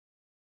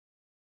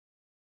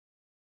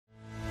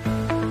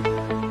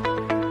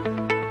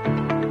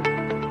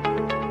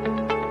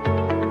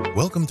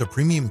Welcome to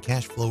Premium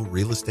Cashflow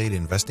Real Estate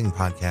Investing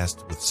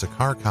Podcast with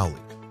SK050.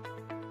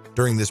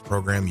 During this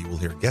program, you will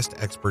hear guest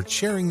experts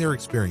sharing their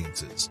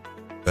experiences,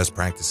 best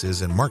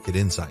practices, and market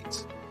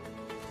insights.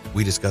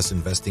 We discuss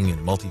investing in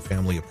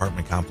multifamily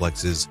apartment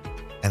complexes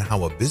and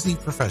how a busy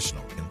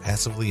professional can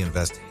passively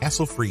invest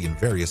hassle-free in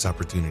various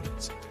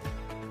opportunities.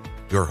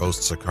 Your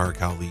host,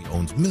 SK050,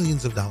 owns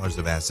millions of dollars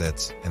of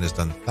assets and has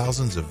done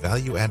thousands of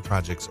value-add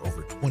projects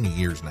over 20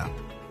 years now.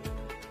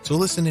 So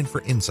listen in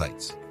for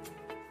insights.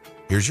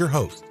 Here's your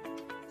host,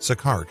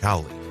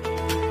 SK050.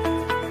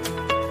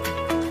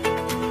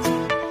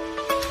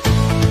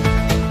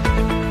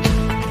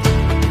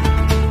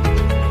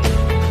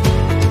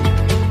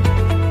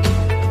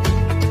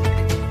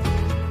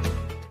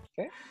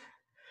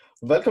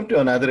 Welcome to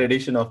another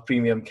edition of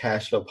Premium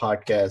Cashflow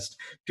Podcast.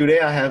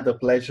 Today, I have the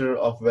pleasure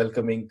of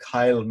welcoming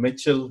Kyle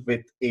Mitchell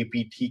with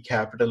APT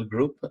Capital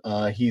Group.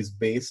 He's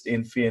based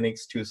in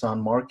Phoenix,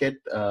 Tucson market,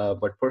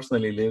 but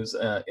personally lives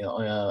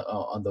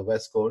on the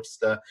West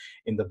Coast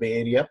in the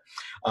Bay Area.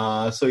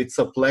 So it's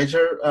a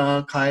pleasure,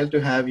 Kyle,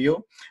 to have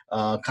you.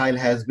 Kyle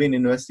has been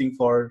investing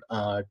for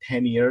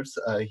 10 years.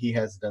 He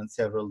has done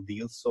several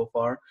deals so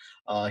far.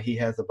 He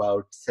has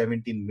about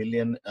 17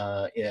 million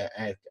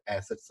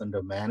assets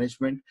under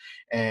management,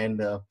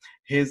 and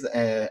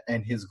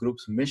his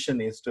group's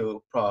mission is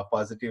to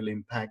positively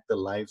impact the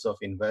lives of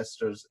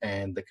investors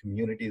and the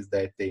communities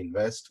that they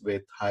invest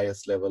with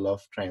highest level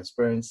of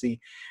transparency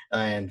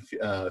and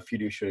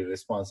fiduciary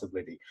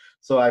responsibility.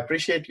 So I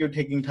appreciate you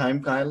taking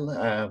time,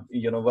 Kyle.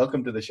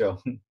 Welcome to the show.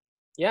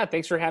 Yeah,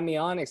 thanks for having me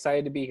on.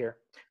 Excited to be here.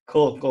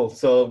 Cool.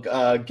 So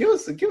give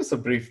us a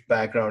brief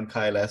background,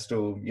 Kyle, as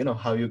to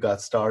how you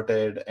got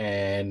started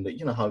and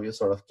how you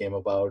sort of came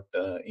about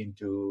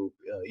into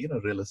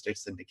real estate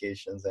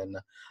syndications. And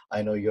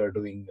I know you're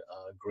doing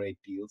great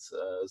deals,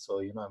 so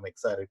I'm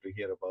excited to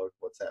hear about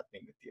what's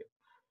happening with you.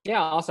 Yeah,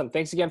 awesome.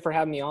 Thanks again for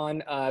having me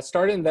on.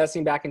 Started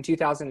investing back in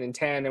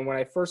 2010. And when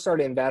I first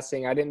started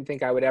investing, I didn't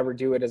think I would ever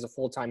do it as a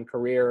full-time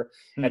career.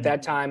 Mm-hmm. At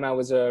that time, I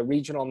was a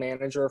regional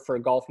manager for a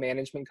golf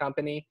management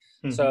company.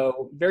 Mm-hmm.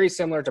 So very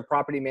similar to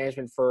property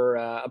management for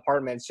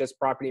apartments, just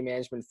property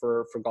management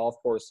for golf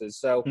courses.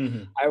 So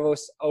mm-hmm. I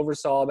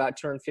oversaw about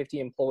 250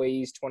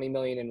 employees, 20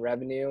 million in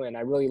revenue. And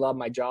I really loved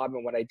my job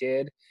and what I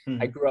did.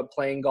 Mm-hmm. I grew up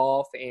playing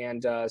golf.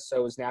 And so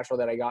it was natural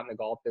that I got in the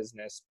golf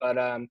business. But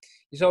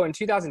so in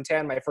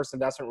 2010, my first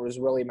investment was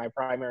really my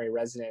primary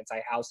residence. I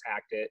house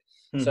hacked it.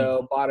 Mm-hmm.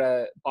 So bought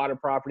a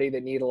property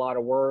that needed a lot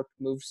of work,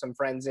 moved some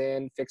friends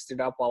in, fixed it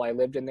up while I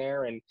lived in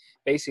there, and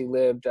basically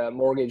lived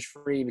mortgage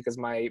free because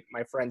my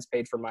friends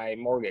paid for my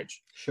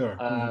mortgage. Sure.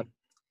 Mm-hmm.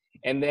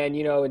 And then,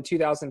 in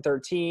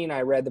 2013,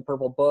 I read the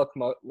Purple Book,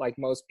 like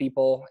most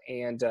people.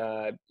 And,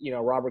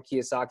 Robert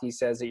Kiyosaki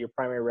says that your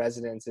primary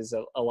residence is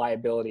a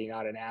liability,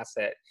 not an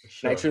asset.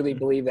 Sure. And I truly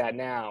believe that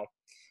now.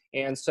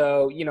 And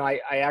so,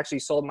 I actually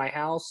sold my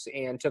house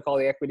and took all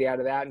the equity out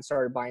of that and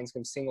started buying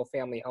some single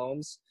family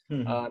homes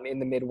mm-hmm. In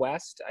the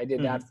Midwest. I did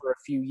mm-hmm. that for a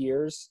few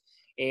years,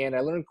 and I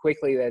learned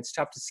quickly that it's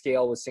tough to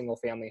scale with single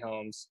family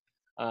homes.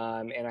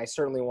 And I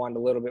certainly wanted a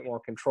little bit more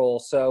control.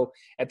 So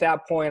at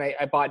that point,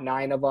 I bought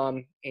 9 of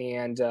them.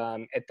 And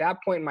at that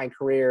point in my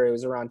career, it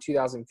was around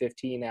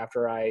 2015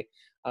 after I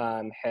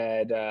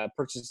had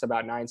purchased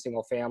about 9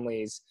 single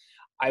families.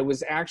 I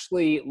was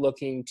actually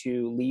looking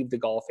to leave the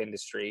golf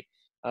industry.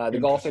 The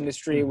golf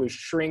industry was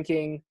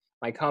shrinking,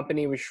 my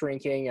company was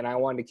shrinking, and I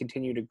wanted to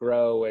continue to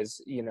grow as,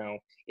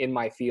 in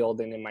my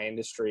field and in my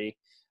industry.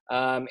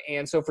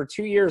 And so for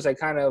 2 years, I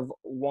kind of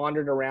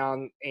wandered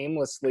around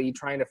aimlessly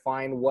trying to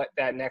find what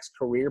that next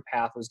career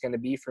path was going to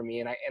be for me.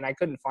 And I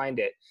couldn't find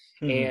it.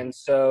 Mm-hmm. And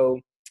so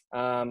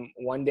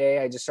one day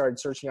I just started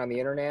searching on the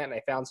internet and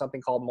I found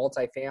something called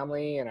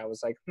multifamily. And I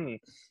was like,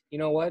 you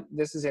know what?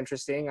 This is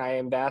interesting. I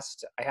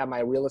invest. I have my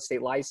real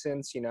estate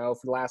license. For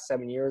the last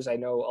 7 years, I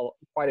know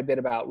quite a bit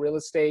about real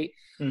estate.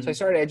 Mm-hmm. So I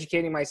started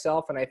educating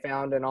myself and I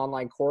found an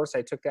online course.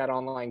 I took that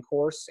online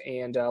course,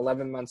 and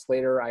 11 months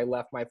later, I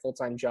left my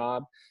full-time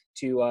job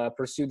to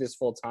pursue this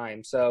full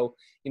time. So,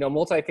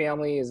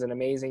 multifamily is an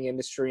amazing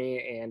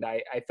industry, and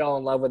I fell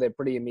in love with it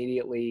pretty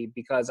immediately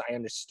because I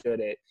understood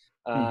it.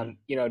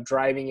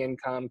 Driving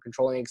income,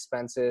 controlling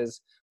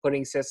expenses,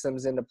 putting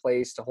systems into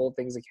place to hold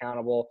things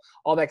accountable,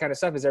 all that kind of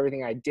stuff is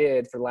everything I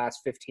did for the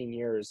last 15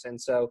 years. And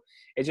so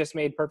it just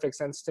made perfect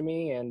sense to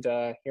me. And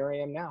here I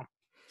am now.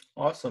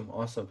 Awesome.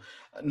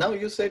 Now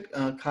you said,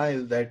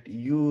 Kyle, that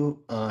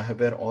you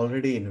were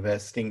already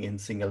investing in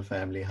single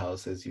family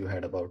houses. You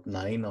had about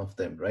 9 of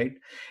them, right?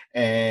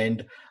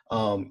 And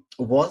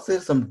was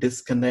there some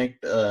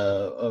disconnect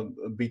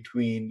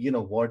between,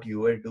 what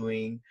you were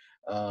doing?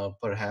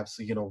 Perhaps,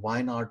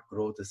 why not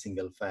grow the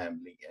single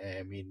family?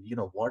 I mean,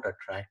 what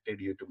attracted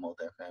you to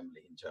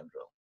multifamily in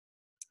general?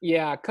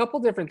 Yeah, a couple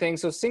different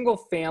things. So single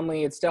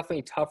family, it's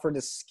definitely tougher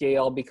to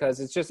scale because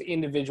it's just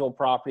individual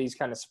properties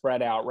kind of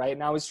spread out, right?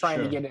 And I was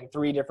trying to get in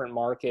 3 different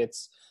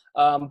markets,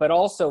 but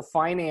also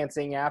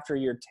financing after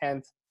your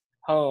 10th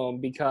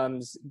home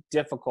becomes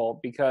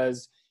difficult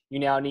because you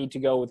now need to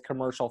go with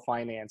commercial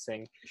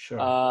financing. Sure.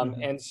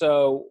 And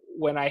so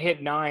when I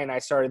hit 9, I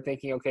started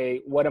thinking, okay,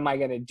 what am I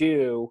going to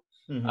do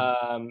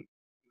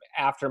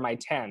after my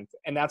 10th?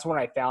 And that's when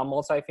I found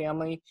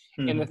multifamily.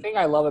 And the thing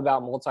I love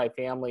about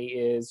multifamily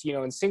is, you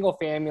know, in single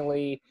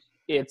family,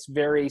 it's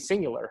very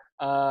singular.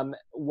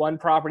 One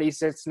property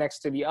sits next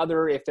to the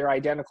other. If they're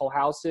identical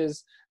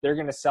houses, they're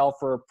going to sell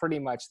for pretty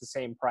much the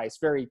same price,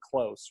 very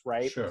close,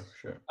 right? Sure.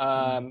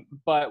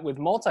 But with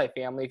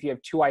multifamily, if you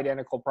have 2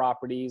 identical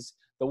properties,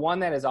 the one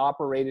that is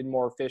operated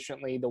more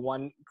efficiently, the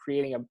one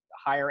creating a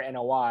higher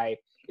NOI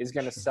is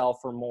going to sell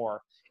for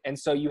more. And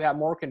so you have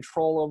more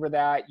control over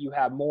that. You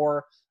have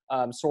more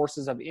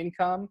sources of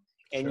income,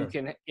 and you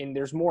can, and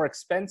there's more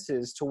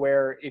expenses to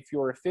where if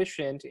you're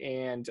efficient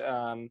and,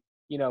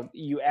 you know,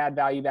 you add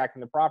value back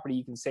in the property,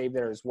 you can save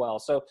there as well.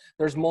 So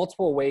there's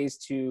multiple ways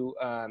to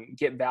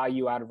get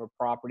value out of a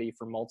property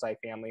for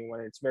multifamily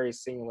when it's very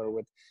singular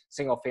with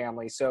single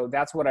family. So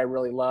that's what I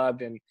really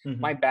loved. And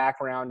my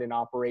background in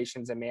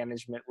operations and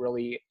management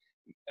really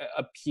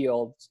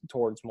appealed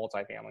towards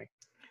multifamily.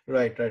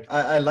 Right.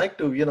 I like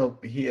to, you know,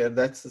 hear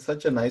that's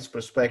such a nice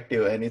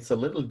perspective, and it's a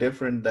little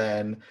different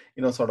than,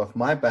 you know, sort of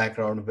my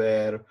background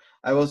where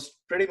I was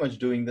pretty much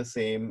doing the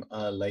same,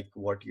 like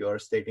what you're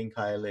stating,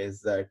 Kyle,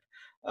 is that,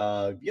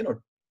 you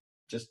know,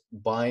 just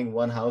buying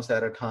one house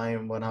at a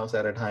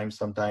time.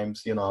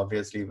 Sometimes, you know,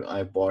 obviously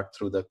I bought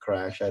through the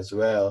crash as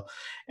well.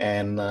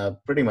 And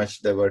pretty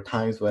much there were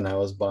times when I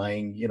was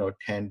buying, you know,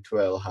 10,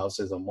 12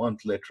 houses a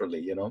month, literally,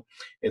 you know.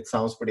 It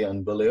sounds pretty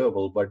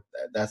unbelievable, but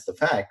that's the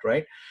fact,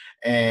 right?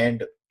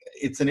 And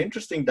it's an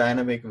interesting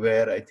dynamic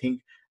where I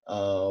think,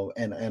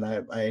 and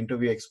I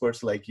interview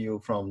experts like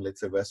you from,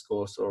 let's say, West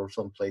Coast or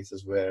some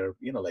places where,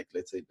 you know, like,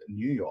 let's say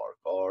New York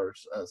or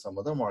some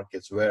other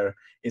markets where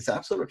it's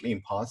absolutely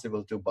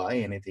impossible to buy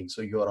anything.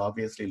 So you're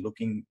obviously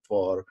looking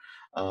for,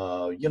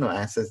 you know,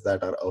 assets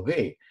that are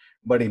away.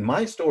 But in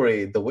my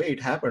story, the way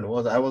it happened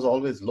was I was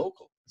always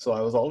local. So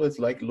I was always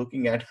like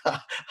looking at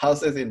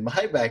houses in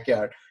my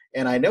backyard.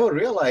 And I never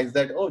realized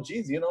that, oh,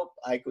 geez, you know,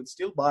 I could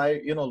still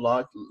buy, you know,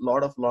 lot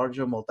of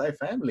larger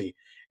multifamily.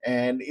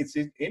 And it's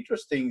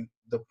interesting,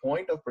 the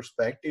point of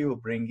perspective you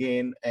bring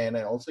in. And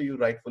also you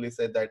rightfully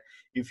said that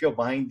if you're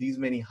buying these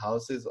many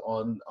houses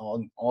on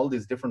all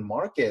these different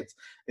markets,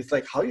 it's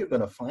like, how you're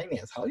going to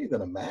finance, how you're going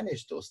to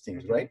manage those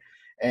things, right?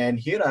 And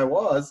here I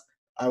was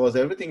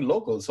everything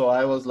local. So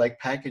I was like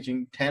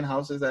packaging 10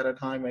 houses at a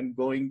time and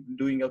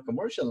doing a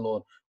commercial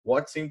loan,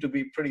 what seemed to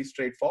be pretty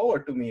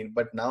straightforward to me.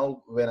 But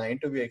now when I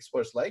interview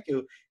experts like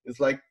you, it's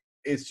like,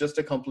 it's just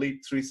a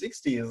complete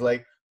 360. It's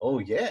like, oh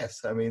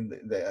yes, I mean,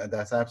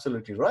 that's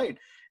absolutely right.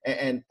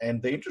 And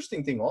the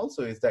interesting thing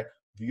also is that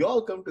we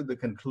all come to the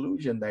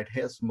conclusion that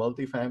yes,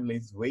 multifamily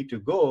is way to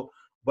go.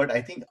 But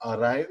I think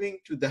arriving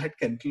to that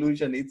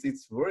conclusion,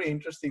 it's very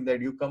interesting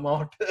that you come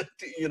out,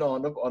 you know,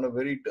 on a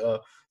very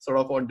sort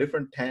of on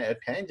different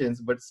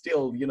tangents, but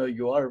still, you know,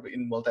 you are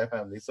in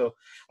multifamily. So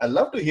I'd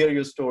love to hear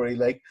your story.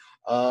 Like,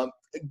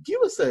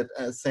 give us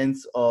a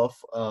sense of,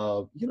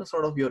 you know,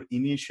 sort of your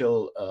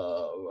initial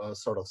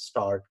sort of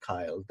start,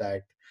 Kyle,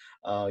 that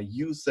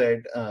you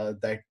said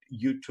that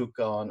you took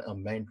on a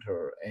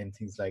mentor and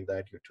things like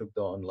that. You took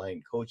the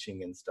online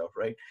coaching and stuff,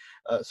 right?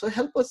 So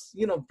help us,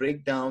 you know,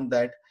 break down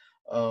that,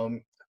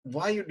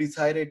 why you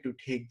decided to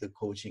take the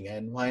coaching,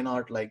 and why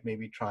not like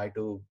maybe try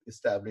to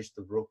establish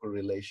the broker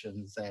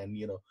relations and,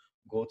 you know,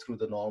 go through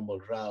the normal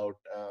route.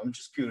 I'm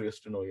just curious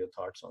to know your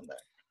thoughts on that.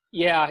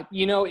 Yeah,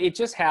 you know, it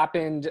just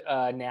happened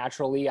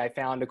naturally. I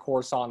found a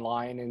course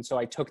online, and so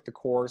I took the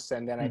course,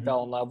 and then I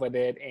fell in love with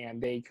it,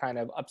 and they kind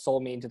of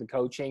upsold me into the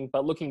coaching.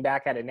 But looking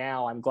back at it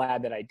now, I'm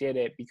glad that I did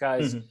it,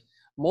 because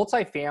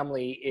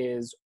multifamily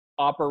is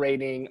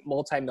operating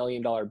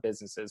multi-million-dollar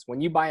businesses. When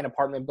you buy an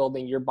apartment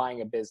building, you're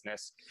buying a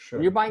business. Sure.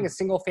 When you're buying a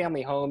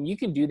single-family home, you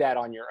can do that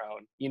on your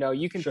own. You know,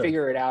 you can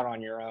figure it out on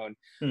your own.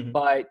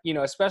 But, you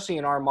know, especially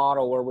in our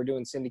model where we're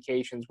doing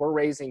syndications, we're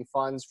raising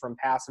funds from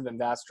passive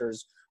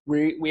investors.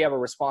 We have a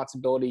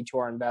responsibility to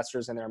our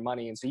investors and their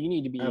money. And so you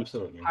need to be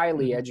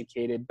highly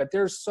educated. But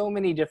there's so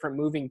many different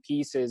moving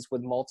pieces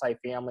with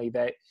multifamily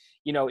that,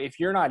 you know, if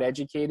you're not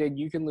educated,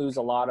 you can lose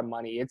a lot of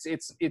money.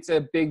 It's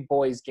a big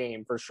boys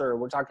game for sure.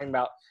 We're talking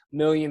about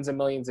millions and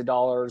millions of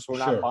dollars. We're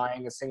not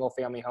buying a single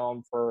family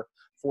home for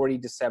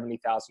 $40,000 to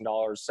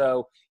 $70,000.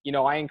 So, you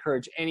know, I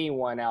encourage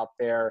anyone out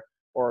there,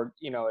 or,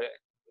 you know,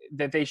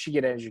 that they should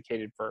get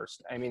educated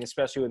first. I mean,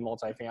 especially with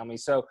multifamily.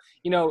 So,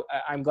 you know,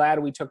 I'm glad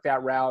we took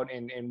that route,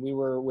 and we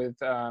were with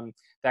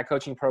that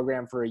coaching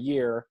program for a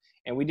year,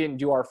 and we didn't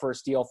do our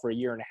first deal for a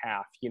year and a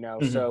half, you know.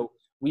 So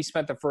we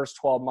spent the first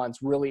 12 months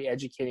really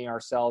educating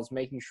ourselves,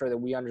 making sure that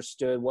we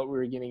understood what we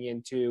were getting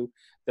into,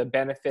 the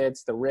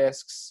benefits, the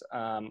risks,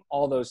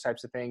 all those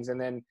types of things.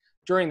 And then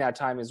during that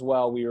time as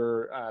well, we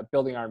were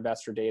building our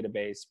investor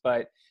database.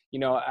 But, you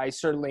know, I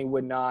certainly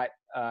would not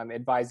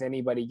advise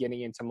anybody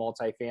getting into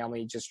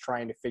multifamily just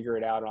trying to figure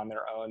it out on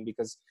their own,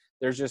 because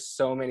there's just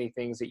so many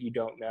things that you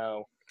don't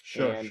know.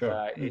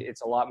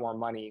 It's a lot more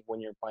money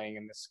when you're playing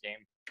in this game.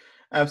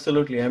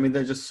 Absolutely. I mean,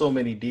 there's just so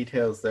many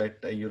details that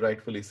you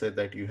rightfully said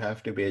that you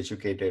have to be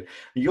educated.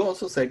 You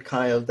also said,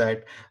 Kyle,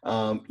 that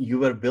you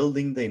were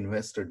building the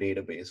investor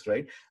database,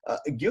 right?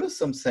 Give us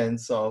some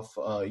sense of,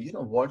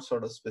 what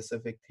sort of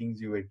specific things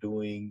you were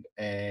doing.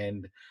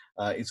 And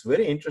it's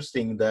very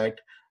interesting that,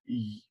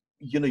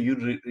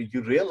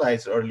 you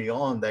realized early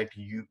on that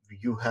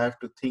you have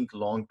to think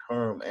long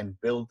term and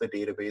build the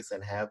database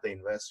and have the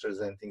investors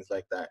and things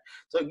like that.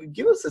 So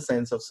give us a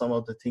sense of some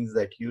of the things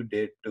that you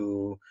did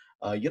to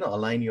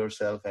align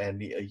yourself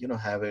and,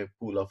 have a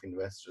pool of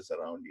investors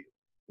around you.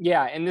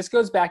 Yeah, and this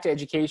goes back to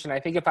education. I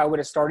think if I would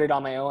have started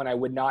on my own, I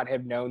would not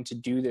have known to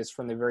do this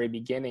from the very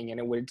beginning, and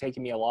it would have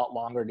taken me a lot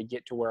longer to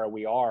get to where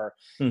we are.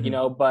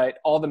 Mm-hmm. But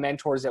all the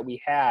mentors that we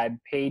had,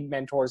 paid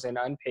mentors and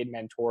unpaid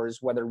mentors,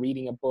 whether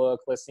reading a book,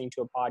 listening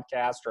to a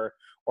podcast,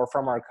 or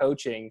from our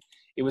coaching,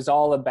 it was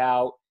all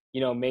about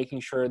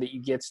making sure that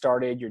you get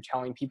started, you're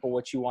telling people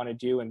what you want to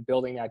do, and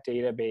building that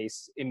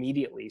database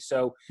immediately.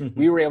 So Mm-hmm.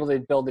 we were able to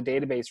build the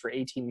database for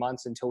 18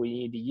 months until we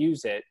needed to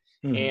use it.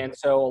 Mm-hmm. And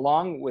so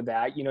along with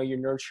that, you're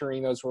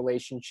nurturing those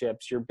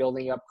relationships, you're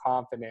building up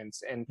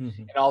confidence and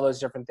all those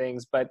different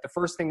things. But the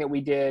first thing that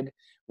we did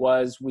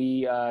was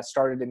we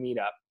started a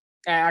meetup.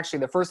 Actually,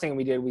 the first thing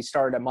we did, we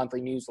started a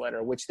monthly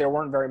newsletter, which there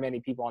weren't very many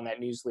people on that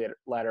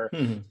newsletter.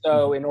 Mm-hmm.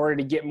 So in order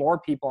to get more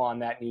people on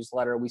that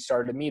newsletter, we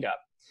started a meetup.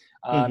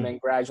 And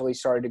gradually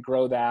started to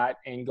grow that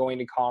and going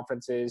to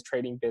conferences,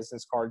 trading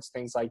business cards,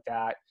 things like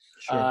that.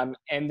 Sure.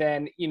 And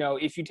then,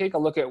 if you take a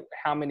look at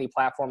how many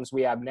platforms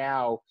we have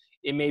now,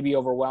 it may be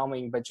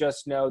overwhelming, but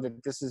just know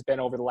that this has been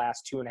over the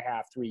last 2.5,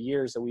 3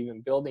 years that we've been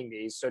building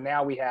these. So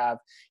now we have,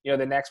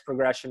 the next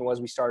progression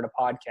was we started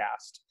a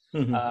podcast.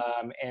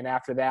 And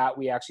after that,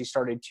 we actually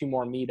started 2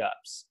 more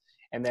meetups.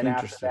 And then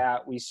after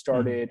that, we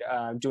started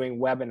doing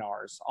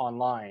webinars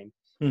online.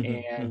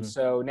 And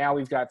so now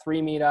we've got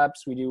 3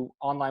 meetups. We do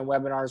online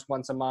webinars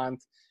once a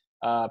month,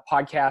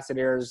 podcast that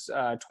airs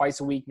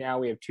twice a week. Now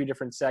we have 2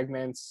 different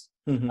segments,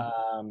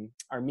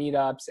 our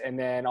meetups. And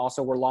then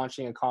also we're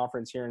launching a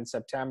conference here in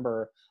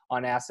September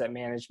on asset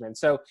management.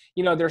 So,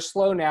 there's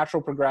slow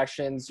natural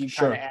progressions. You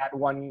kind of add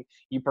one,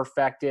 you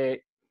perfect it,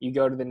 you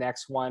go to the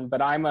next one.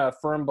 But I'm a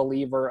firm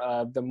believer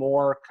of the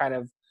more kind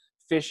of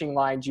fishing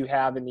lines you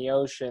have in the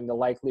ocean, the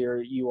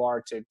likelier you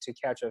are to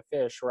catch a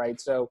fish,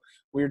 right? So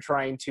we're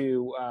trying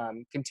to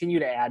continue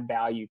to add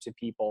value to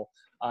people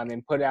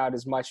and put out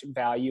as much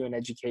value and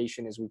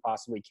education as we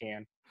possibly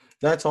can.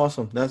 That's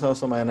awesome. That's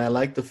awesome. And I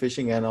like the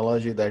fishing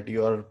analogy that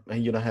you are,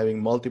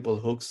 having multiple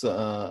hooks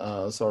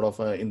sort of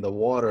in the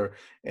water,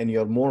 and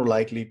you're more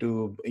likely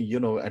to,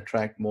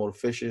 attract more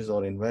fishes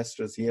or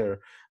investors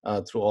here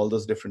through all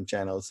those different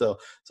channels. So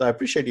I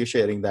appreciate you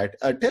sharing that.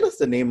 Tell us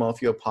the name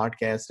of your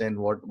podcast and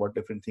what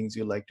different things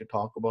you like to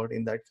talk about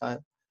in that,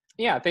 Kyle.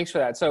 Yeah, thanks for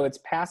that. So it's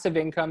passive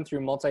income through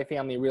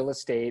multifamily real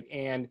estate.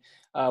 And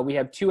we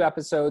have 2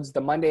 episodes.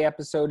 The Monday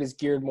episode is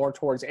geared more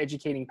towards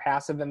educating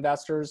passive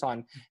investors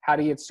on how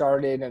to get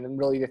started and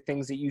really the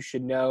things that you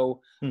should know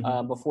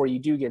before you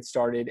do get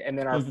started. And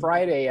then our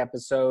Friday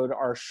episode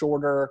are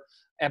shorter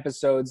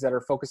episodes that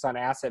are focused on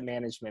asset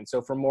management.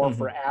 So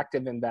for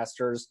active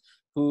investors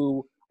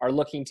who are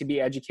looking to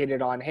be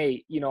educated on,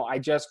 hey, I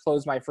just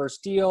closed my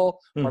first deal,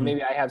 or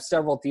maybe I have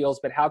several deals,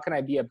 but how can I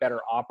be a better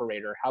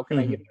operator? How can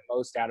I get the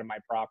most out of my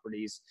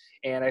properties?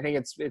 And I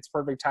think it's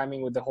perfect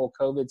timing with the whole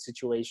COVID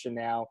situation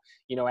now.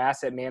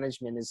 Asset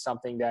management is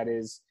something that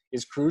is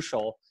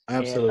crucial.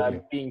 Absolutely.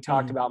 And being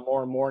talked about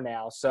more and more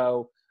now.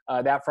 So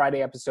that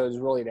Friday episode is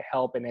really to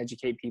help and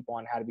educate people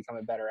on how to become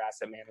a better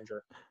asset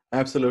manager.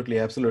 Absolutely.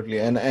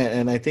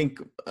 And I think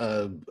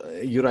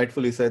you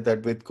rightfully said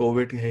that with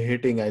COVID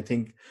hitting, I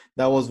think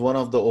that was one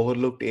of the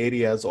overlooked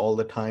areas all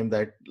the time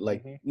that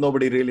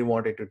nobody really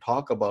wanted to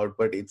talk about,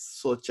 but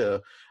it's such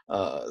a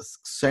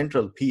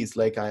central piece.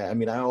 Like, I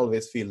mean, I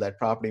always feel that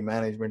property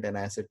management and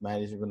asset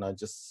management are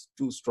just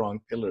 2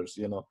 strong pillars,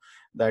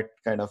 that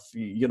kind of,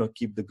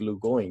 keep the glue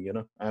going,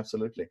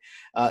 Absolutely.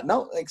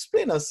 Now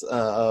explain us,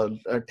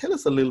 tell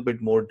us a little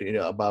bit more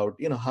about,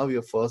 how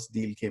your first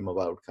deal came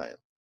about, Kyle.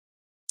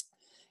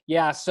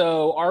 Yeah,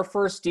 so our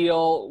first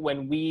deal,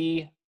 when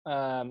we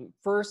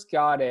first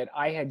got it,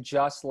 I had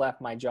just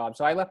left my job.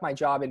 So I left my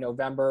job in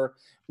November.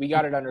 We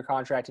got it under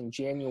contract in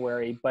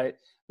January. But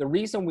the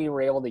reason we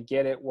were able to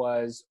get it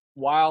was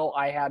while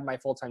I had my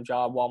full-time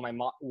job, while my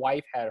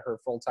wife had her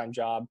full-time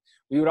job,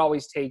 we would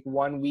always take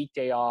 1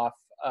 weekday off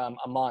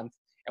a month,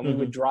 and we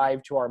would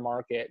drive to our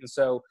market. And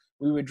so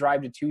we would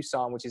drive to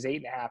Tucson, which is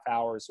 8.5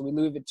 hours. So we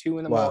leave at 2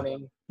 in the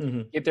morning,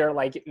 get there at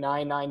like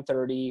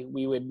 9:30.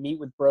 We would meet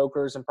with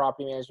brokers and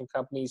property management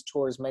companies,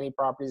 tour as many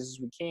properties as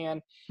we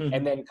can,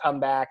 and then come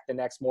back the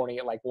next morning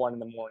at like 1 in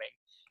the morning.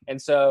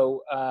 And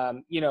so,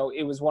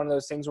 it was one of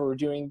those things where we're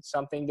doing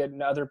something that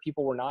other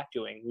people were not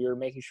doing. We were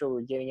making sure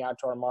we're getting out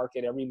to our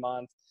market every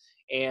month.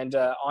 And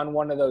on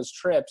one of those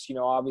trips,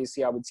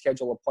 obviously I would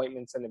schedule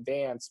appointments in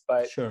advance,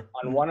 but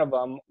on one of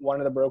them,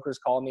 one of the brokers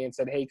called me and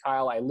said, "Hey,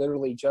 Kyle, I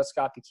literally just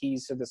got the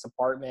keys to this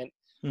apartment.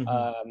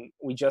 Mm-hmm.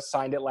 We just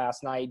signed it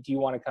last night. Do you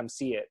want to come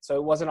see it? So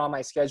it wasn't on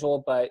my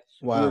schedule, but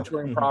we were Wow.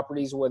 touring Mm-hmm.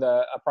 properties with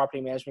a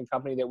property management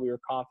company that we were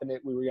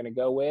confident we were going to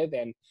go with.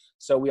 And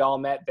so we all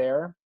met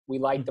there. We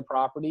liked the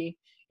property.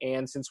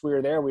 And since we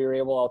were there, we were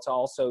able to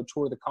also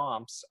tour the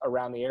comps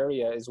around the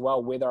area as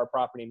well with our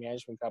property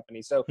management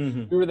company. So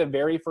Mm-hmm. we were the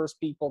very first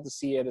people to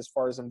see it as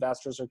far as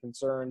investors are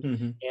concerned.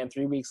 Mm-hmm. And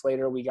 3 weeks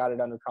later, we got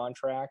it under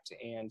contract,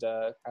 and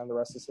kind of the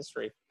rest is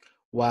history.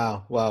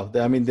 Wow, wow.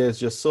 I mean, there's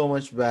just so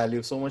much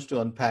value, so much to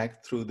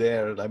unpack through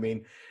there. I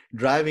mean,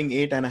 driving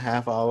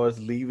 8.5 hours,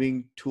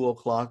 leaving 2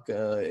 o'clock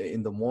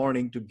in the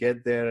morning to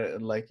get there,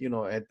 like,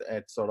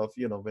 at sort of,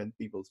 when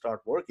people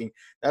start working,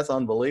 that's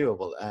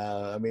unbelievable.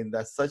 I mean,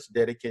 that's such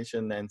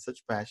dedication and such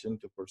passion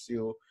to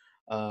pursue,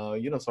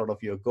 sort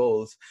of your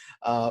goals.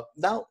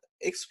 Now,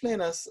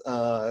 explain us,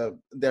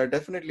 there are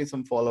definitely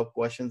some follow-up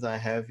questions I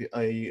have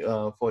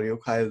for you,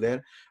 Kyle,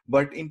 there.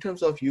 But in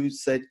terms of, you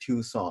said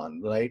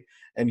Tucson, right?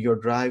 And you're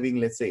driving,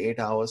 let's say, 8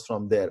 hours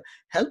from there.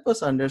 Help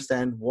us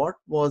understand, what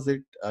was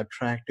it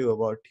attractive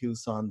about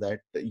Tucson that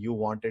you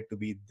wanted to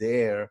be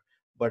there,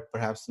 but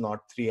perhaps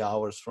not 3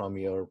 hours from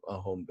your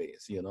home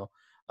base,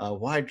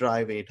 why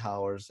drive 8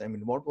 hours? I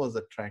mean, what was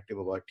attractive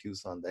about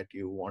Tucson that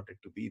you wanted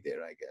to be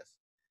there, I guess?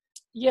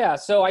 Yeah,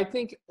 so I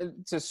think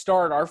to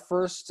start, our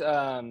first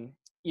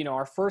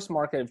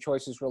market of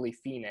choice is really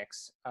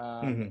Phoenix,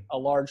 a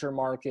larger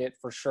market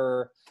for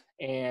sure,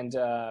 and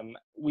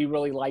we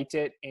really liked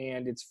it.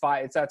 And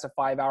that's a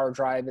 5-hour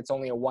drive. It's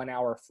only a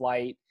 1-hour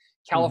flight.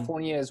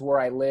 California is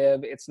where I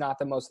live. It's not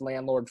the most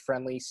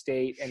landlord-friendly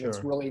state, and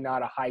it's really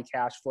not a high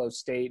cash flow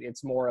state.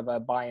 It's more of a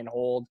buy and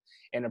hold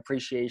and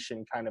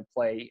appreciation kind of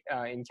play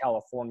in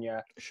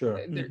California.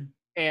 Sure.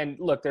 And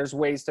look, there's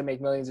ways to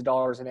make millions of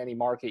dollars in any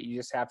market. You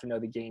just have to know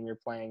the game you're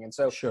playing. And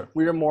so Sure.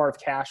 we were more of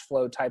cash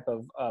flow type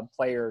of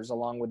players,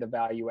 along with the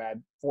value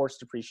add forced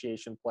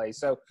depreciation play.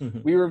 So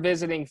we were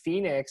visiting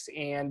Phoenix,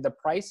 and the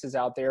prices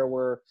out there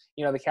were,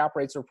 the cap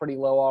rates were pretty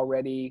low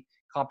already.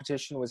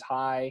 Competition was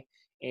high.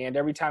 And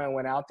every time I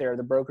went out there,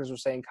 the brokers were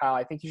saying, Kyle,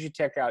 I think you should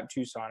check out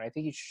Tucson. I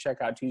think you should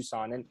check out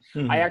Tucson.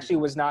 And I actually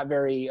was not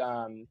very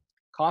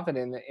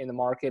confident in the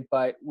market,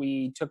 but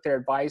we took their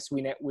advice.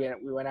 We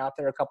went out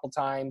there a couple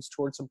times,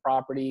 toured some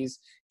properties,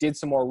 did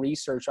some more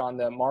research on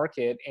the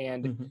market,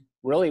 and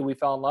really we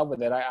fell in love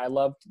with it. I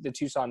loved the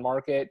Tucson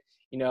market.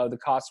 The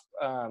cost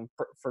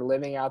for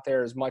living out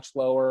there is much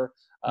lower.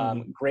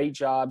 Great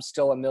jobs,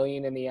 still 1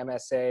 million in the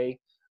MSA.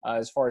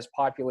 As far as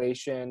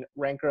population,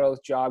 rent growth,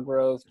 job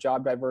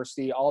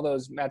diversity, all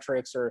those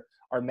metrics are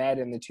met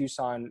in the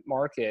Tucson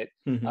market.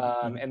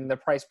 And the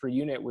price per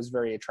unit was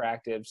very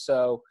attractive.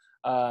 So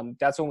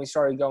that's when we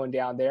started going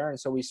down there. And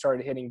so we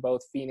started hitting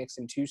both Phoenix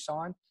and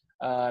Tucson,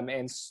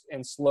 and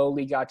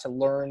slowly got to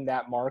learn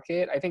that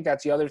market. I think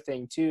that's the other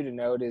thing too to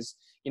note is,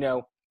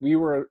 we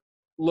were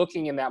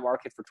looking in that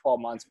market for 12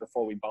 months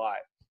before we buy.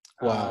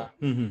 Wow.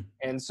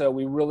 And so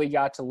we really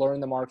got to learn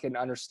the market and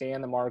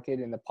understand the market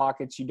and the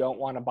pockets you don't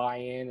want to buy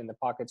in and the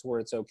pockets where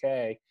it's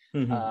okay.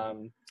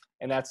 And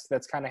that's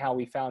kind of how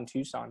we found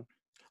Tucson.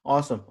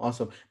 Awesome.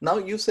 Now,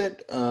 you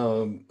said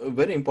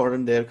very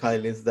important there,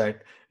 Kyle, is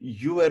that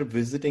you were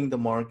visiting the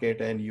market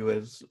and you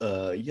were,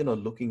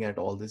 looking at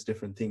all these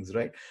different things,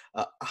 right?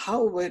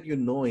 How were you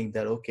knowing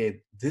that,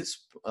 okay, this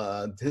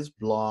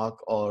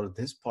block or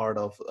this part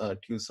of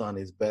Tucson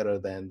is better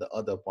than the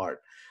other part?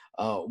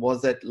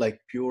 Was that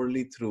like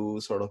purely through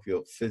sort of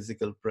your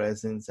physical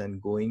presence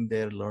and going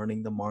there,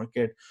 learning the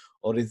market,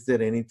 or is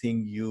there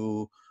anything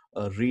you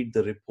read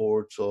the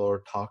reports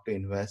or talk to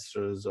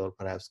investors or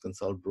perhaps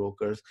consult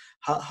brokers?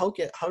 How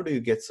do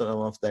you get some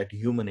of that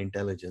human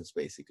intelligence,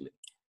 basically?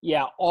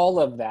 Yeah, all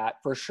of that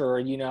for sure.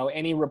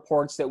 Any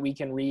reports that we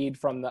can read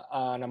from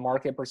on a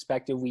market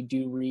perspective, we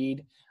do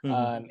read.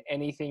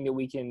 Anything that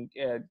we can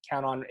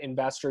count on,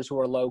 investors who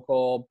are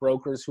local,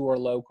 brokers who are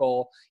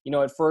local.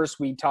 At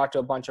first we talked to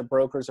a bunch of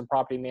brokers and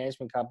property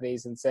management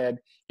companies and said,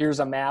 here's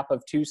a map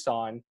of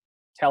Tucson.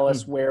 Tell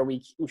us where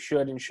we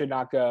should and should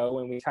not go.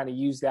 And we kind of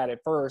use that at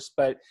first.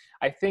 But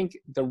I think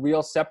the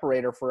real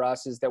separator for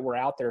us is that we're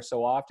out there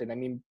so often. I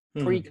mean,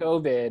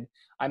 pre-COVID,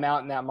 I'm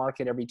out in that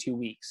market every 2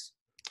 weeks.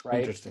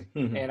 Right. Interesting.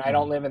 And I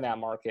don't live in that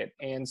market.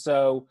 And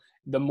so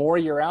the more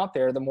you're out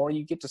there, the more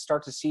you get to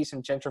start to see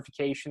some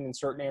gentrification in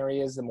certain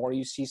areas, the more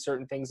you see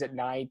certain things at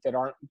night that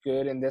aren't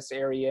good in this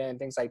area and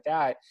things like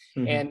that.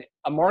 And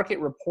a market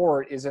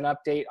report is an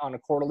update on a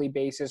quarterly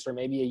basis or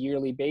maybe a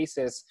yearly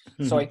basis.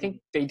 So I think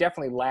they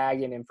definitely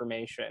lag in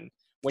information.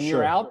 When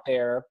you're out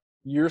there,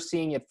 you're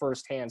seeing it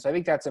firsthand. So I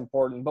think that's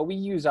important. But we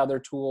use other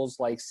tools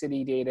like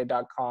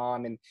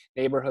citydata.com and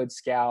Neighborhood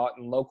Scout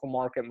and Local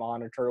Market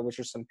Monitor, which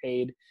are some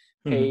paid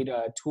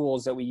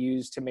tools that we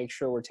use to make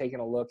sure we're taking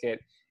a look at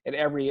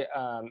every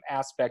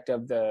aspect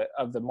of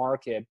the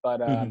market.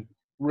 But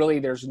really,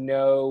 there's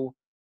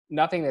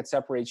nothing that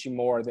separates you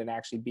more than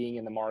actually being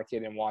in the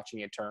market and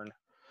watching it turn.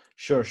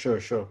 Sure.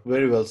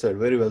 Very well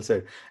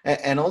said.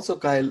 And also,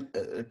 Kyle,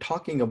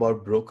 talking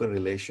about broker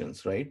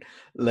relations, right?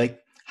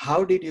 Like,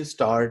 how did you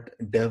start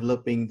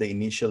developing the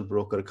initial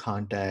broker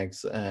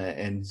contacts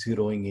and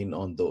zeroing in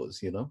on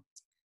those,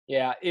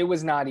 Yeah, it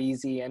was not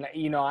easy. And,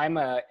 I'm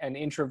an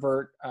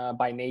introvert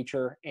by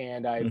nature,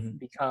 and I've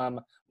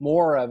become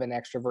more of an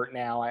extrovert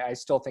now. I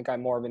still think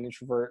I'm more of an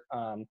introvert,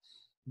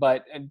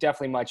 but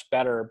definitely much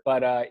better.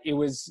 But it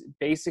was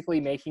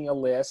basically making a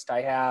list.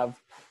 I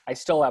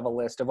still have a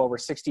list of over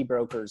 60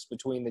 brokers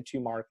between the two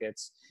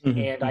markets,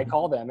 and I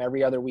call them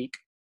every other week.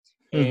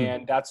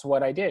 And that's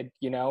what I did,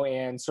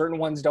 and certain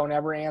ones don't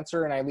ever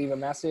answer, and I leave a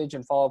message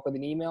and follow up with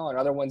an email, and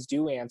other ones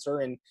do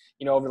answer. And,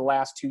 over the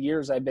last 2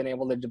 years, I've been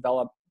able to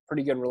develop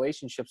pretty good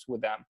relationships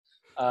with them.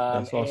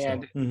 That's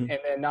awesome. And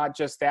then not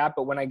just that,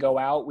 but when I go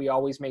out, we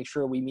always make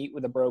sure we meet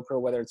with a broker,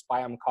 whether it's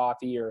buy them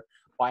coffee or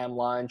buy them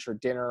lunch or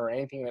dinner or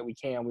anything that we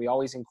can. We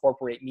always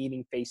incorporate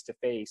meeting face to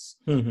face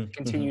to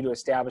continue to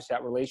establish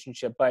that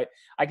relationship. But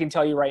I can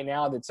tell you right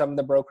now that some of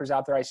the brokers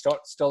out there I still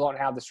don't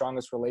have the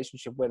strongest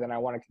relationship with, and I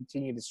want to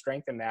continue to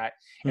strengthen that.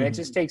 And it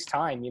just takes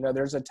time.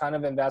 There's a ton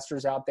of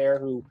investors out there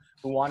who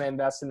want to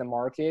invest in the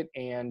market,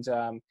 and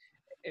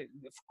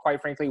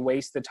quite frankly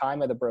waste the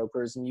time of the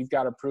brokers. And you've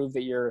got to prove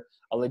that you're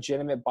a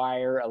legitimate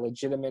buyer, a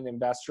legitimate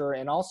investor,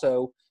 and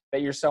also that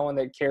you're someone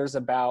that cares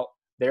about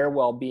their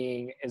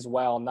well-being as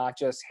well, not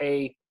just,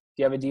 hey, do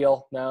you have a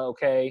deal? No.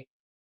 Okay.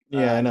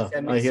 Yeah, I know.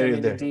 I hear you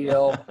there. The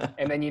deal,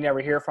 and then you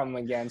never hear from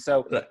them again.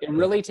 So it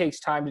really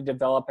takes time to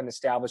develop and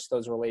establish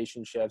those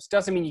relationships.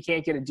 Doesn't mean you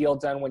can't get a deal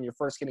done when you're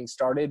first getting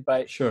started,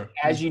 but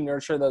as you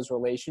nurture those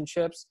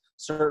relationships,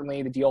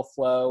 certainly the deal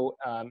flow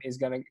is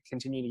going to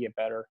continue to get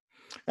better.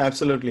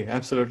 Absolutely.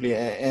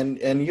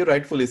 And you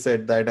rightfully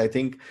said that. I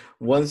think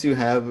once you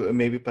have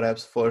maybe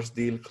perhaps first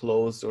deal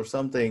closed or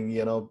something,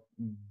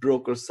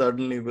 brokers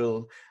certainly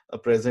will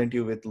present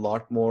you with a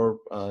lot more,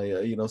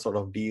 sort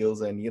of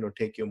deals and,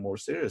 take you more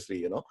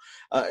seriously,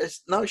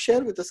 Now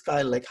share with us,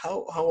 Kyle, like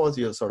how was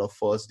your sort of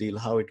first deal,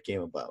 how it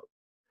came about?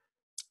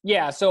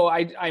 Yeah, so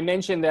I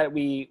mentioned that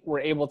we were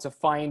able to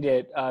find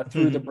it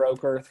through the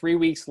broker. 3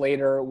 weeks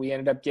later, we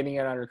ended up getting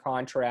it under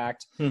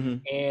contract.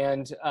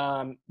 And,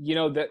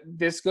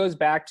 this goes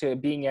back to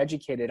being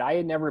educated. I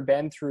had never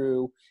been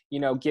through,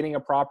 getting a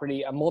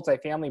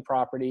multifamily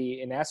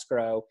property in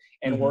escrow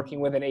and working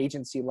with an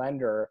agency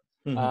lender.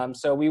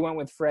 So we went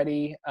with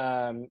Freddie,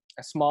 a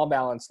small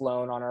balance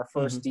loan on our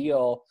first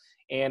deal,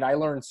 and I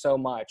learned so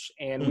much.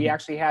 And we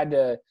actually had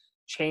to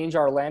change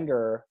our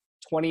lender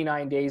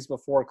 29 days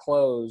before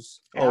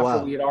close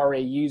after we had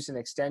already used an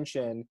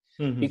extension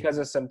because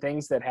of some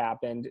things that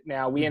happened.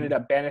 Now we ended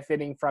up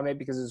benefiting from it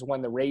because it's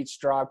when the rates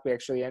dropped. We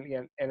actually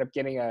ended up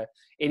getting a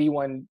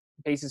 81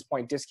 basis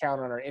point discount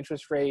on our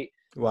interest rate,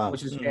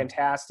 which is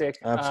fantastic.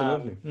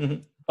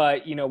 Absolutely.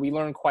 But, we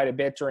learned quite a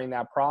bit during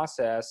that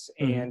process.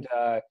 And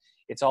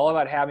it's all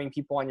about having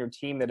people on your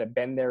team that have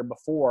been there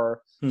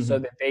before so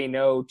that they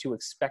know to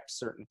expect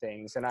certain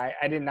things. And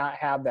I did not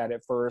have that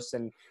at first.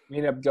 And we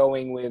ended up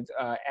going with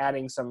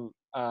adding some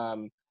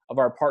of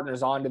our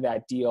partners onto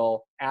that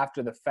deal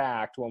after the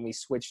fact when we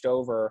switched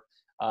over.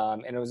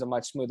 And it was a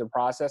much smoother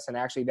process. And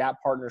actually that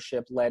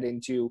partnership led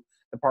into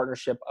the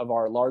partnership of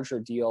our larger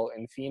deal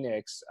in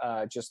Phoenix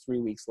just 3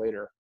 weeks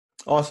later.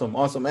 Awesome.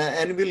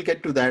 And we'll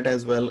get to that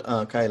as well,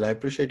 Kyle. I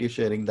appreciate you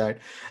sharing that.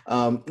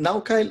 Now,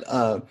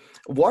 Kyle,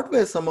 what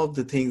were some of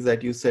the things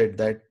that you said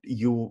that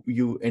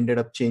you ended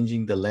up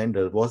changing the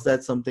lender? Was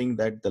that something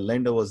that the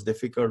lender was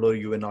difficult or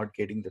you were not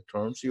getting the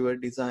terms you were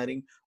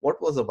desiring?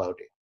 What was about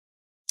it?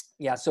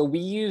 Yeah, so we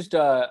used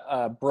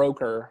a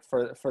broker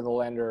for the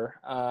lender.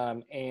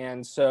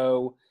 And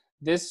so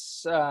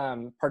this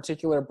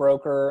particular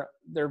broker,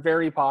 they're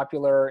very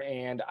popular.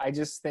 And I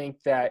just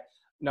think that,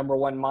 number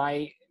one,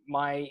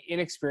 my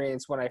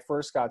inexperience when I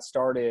first got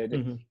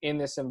started in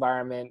this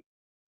environment,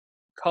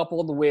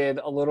 coupled with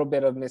a little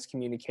bit of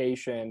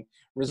miscommunication,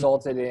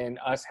 resulted in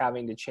us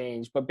having to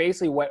change. But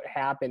basically what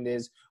happened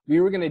is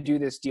we were going to do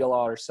this deal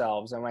all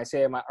ourselves. And when I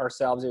say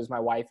ourselves, it was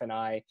my wife and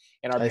I,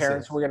 and our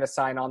parents were going to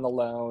sign on the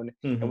loan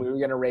and we were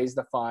going to raise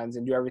the funds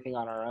and do everything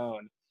on our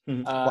own.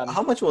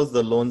 How much was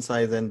the loan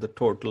size and the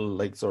total,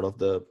 like sort of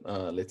the,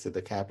 let's say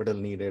the capital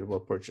needed or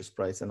purchase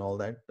price and all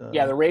that?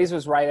 Yeah, the raise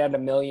was right at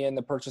 $1 million.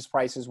 The purchase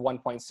price is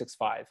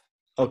 1.65.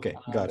 Okay,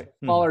 got it.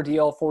 Smaller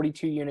deal,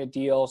 42 unit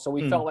deal. So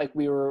we felt like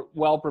we were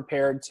well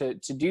prepared to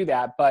do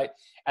that. But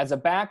as a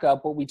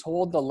backup, what we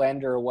told the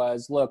lender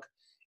was, look,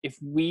 if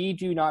we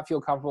do not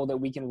feel comfortable that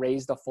we can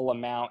raise the full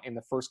amount in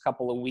the first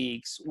couple of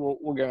weeks,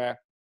 we're going to,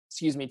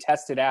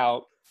 test it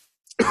out.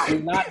 If you're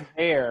not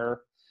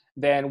there,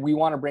 then we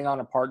want to bring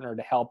on a partner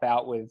to help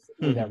out with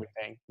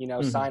everything,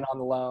 sign on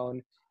the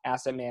loan,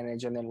 asset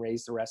manage, and then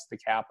raise the rest of the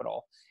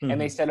capital.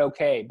 And they said,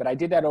 okay, but I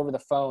did that over the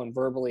phone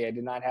verbally. I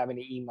did not have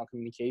any email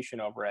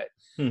communication over it.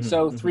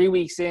 So 3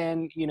 weeks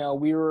in,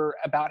 we were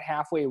about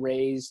halfway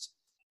raised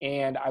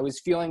and I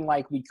was feeling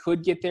like we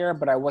could get there,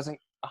 but I wasn't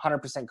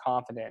 100%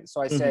 confident.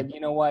 So I said,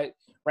 you know what,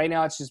 right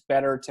now it's just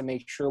better to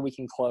make sure we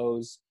can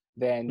close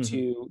than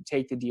to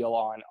take the deal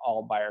on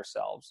all by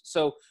ourselves.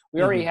 So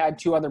we already had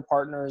 2 other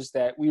partners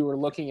that we were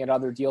looking at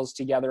other deals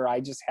together.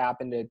 I just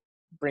happened to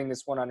bring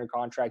this one under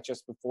contract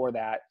just before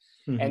that.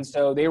 And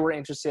so they were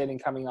interested in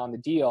coming on the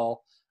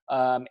deal.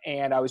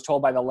 And I was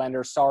told by the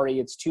lender, sorry,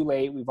 it's too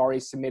late. We've already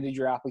submitted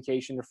your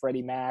application to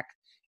Freddie Mac,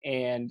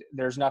 and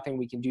there's nothing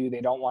we can do.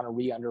 They don't want to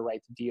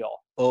re-underwrite the deal.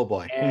 Oh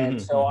boy.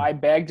 And so I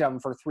begged them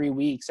for 3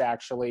 weeks,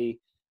 actually.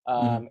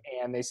 Mm-hmm.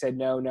 And they said,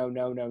 no, no,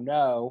 no, no,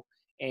 no.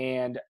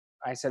 And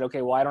I said,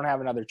 okay, well, I don't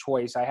have another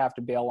choice. I have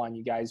to bail on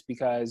you guys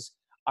because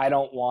I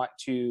don't want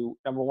to,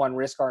 number one,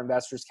 risk our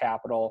investors'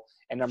 capital,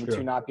 and number Sure.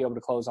 two, not be able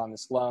to close on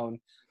this loan.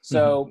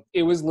 So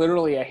it was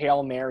literally a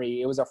Hail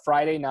Mary. It was a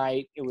Friday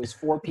night. It was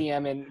 4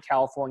 p.m. in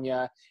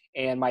California.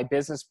 And my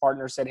business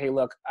partner said, hey,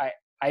 look,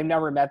 I've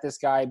never met this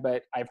guy,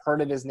 but I've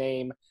heard of his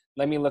name.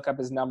 Let me look up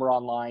his number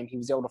online. He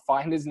was able to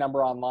find his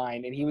number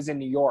online, and he was in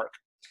New York.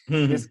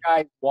 This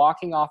guy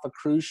walking off a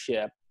cruise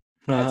ship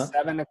at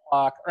 7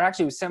 o'clock, or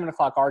actually it was 7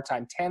 o'clock our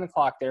time, 10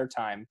 o'clock their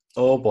time.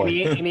 Oh boy.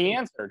 And he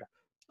answered.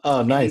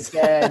 Oh, nice.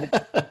 And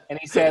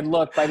he said,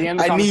 look, by the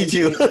end of the I need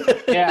you.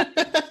 yeah.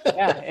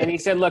 And he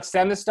said, look,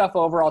 send this stuff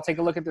over. I'll take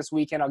a look at this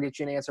weekend. I'll get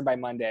you an answer by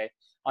Monday.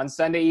 On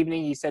Sunday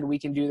evening, he said, we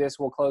can do this.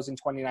 We'll close in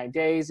 29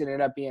 days. It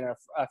ended up being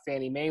a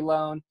Fannie Mae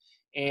loan.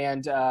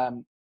 And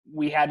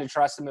we had to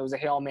trust him. It was a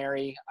Hail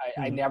Mary.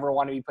 I never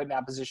want to be put in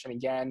that position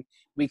again.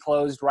 We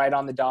closed right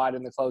on the dot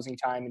in the closing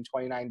time, and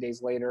 29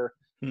 days later.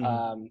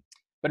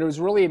 But it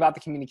was really about the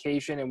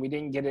communication, and we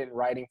didn't get it in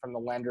writing from the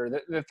lender.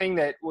 The thing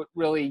that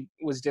really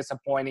was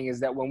disappointing is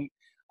that on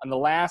the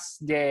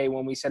last day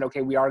when we said,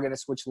 okay, we are going to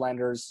switch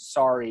lenders,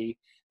 sorry,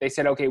 they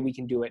said, okay, we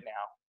can do it now.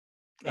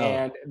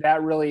 And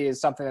that really is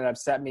something that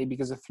upset me,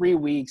 because the 3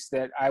 weeks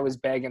that I was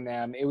begging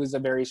them, it was a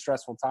very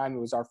stressful time. It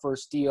was our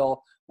first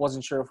deal.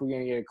 Wasn't sure if we were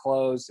going to get it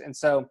closed. And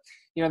so,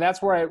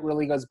 that's where it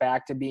really goes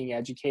back to being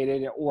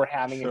educated, or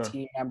having a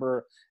team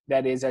member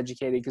that is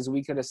educated, because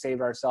we could have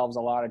saved ourselves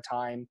a lot of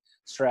time,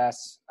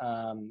 stress,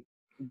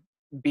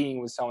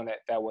 being with someone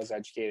that was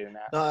educated in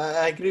that. No,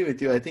 I agree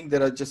with you. I think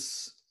there are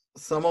just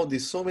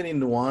so many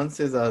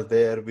nuances are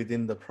there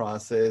within the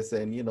process,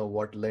 and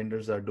what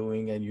lenders are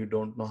doing, and you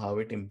don't know how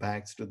it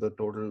impacts to the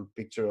total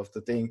picture of the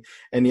thing.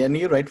 And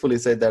you rightfully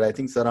said that. I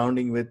think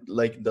surrounding with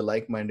the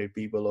like-minded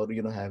people, or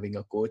having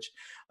a coach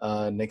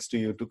next to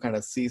you to kind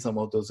of see some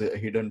of those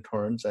hidden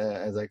turns,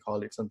 as I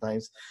call it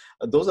sometimes,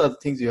 those are the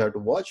things you have to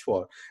watch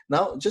for.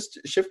 Now, just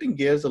shifting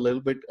gears a little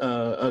bit,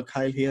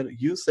 Kyle, here,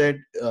 you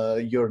said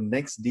your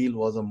next deal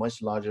was a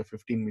much larger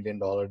 $15 million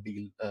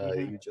deal.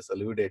 You just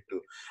alluded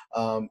to.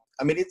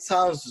 I mean, it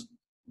sounds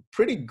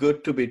pretty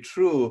good to be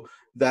true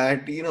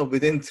that,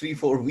 within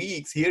 3-4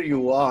 weeks, here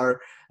you are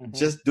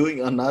just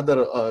doing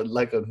another,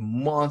 like a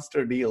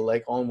monster deal,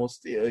 like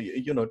almost,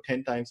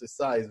 10 times the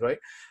size, right?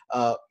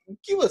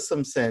 Give us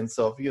some sense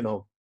of,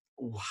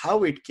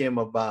 how it came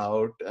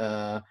about.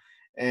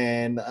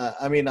 And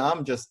I mean,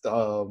 I'm just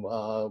trying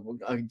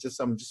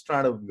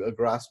to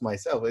grasp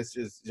myself.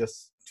 It's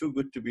just too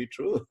good to be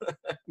true.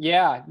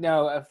 Yeah,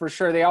 no, for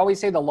sure. They always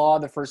say the law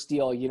of the first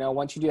deal.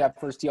 Once you do that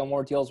first deal,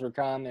 more deals will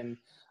come. And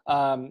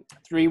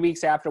 3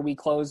 weeks after we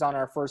closed on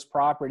our first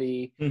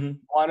property,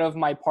 one of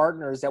my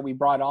partners that we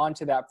brought on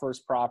to that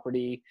first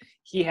property,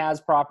 he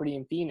has property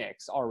in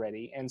Phoenix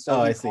already. And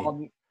so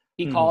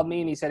he called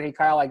me and he said, hey,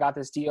 Kyle, I got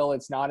this deal.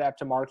 It's not up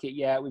to market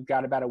yet. We've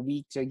got about a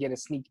week to get a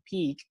sneak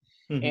peek.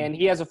 And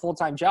he has a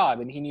full-time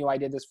job, and he knew I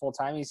did this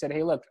full-time. He said,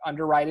 hey, look,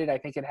 underwrite it. I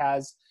think it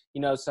has,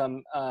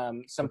 some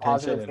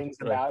positive things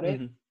about it.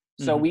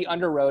 So we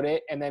underwrote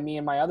it. And then me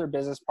and my other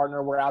business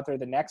partner were out there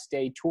the next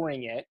day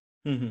touring it.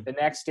 The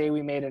next day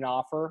we made an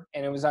offer,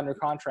 and it was under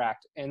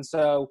contract. And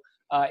so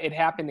it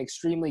happened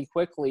extremely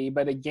quickly.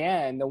 But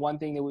again, the one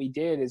thing that we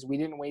did is we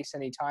didn't waste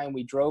any time.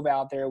 We drove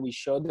out there. We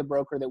showed the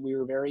broker that we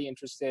were very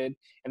interested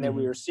and that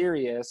we were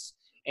serious.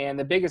 And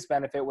the biggest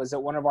benefit was that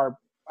one of our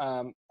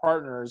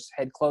partners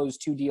had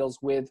closed 2 deals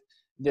with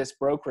this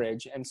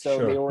brokerage, and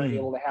so they were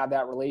able to have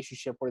that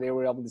relationship where they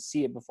were able to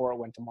see it before it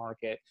went to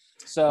market.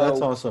 So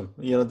that's awesome.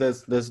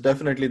 There's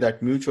definitely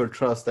that mutual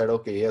trust that,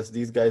 okay, yes,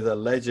 these guys are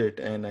legit.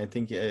 And I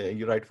think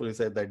you rightfully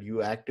said that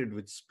you acted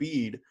with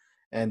speed,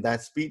 and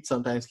that speed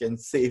sometimes can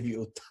save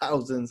you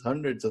thousands,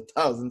 hundreds of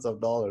thousands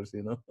of dollars.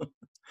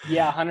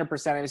 Yeah,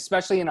 100%,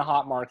 especially in a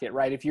hot market,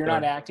 right? If you're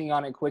not acting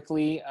on it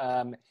quickly,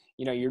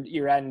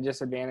 you're at a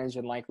disadvantage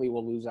and likely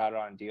will lose out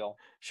on a deal.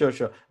 Sure.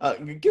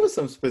 Give us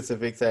some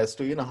specifics as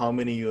to, how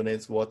many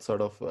units, what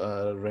sort of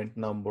rent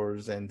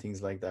numbers and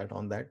things like that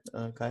on that,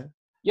 Kyle?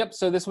 Yep.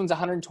 So this one's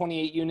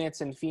 128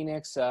 units in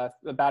Phoenix,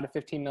 about a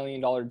 $15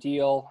 million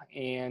deal,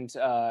 and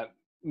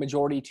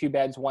majority 2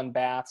 beds, 1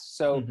 bath.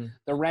 So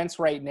the rents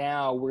right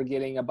now, we're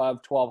getting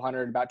above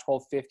 $1,200, about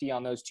 $1,250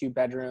 on those 2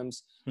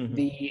 bedrooms.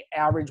 The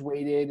average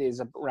weighted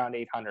is around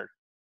 $800.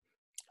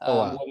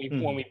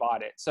 When we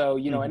bought it. So,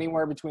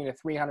 anywhere between a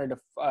 $350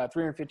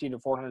 to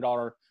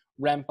 $400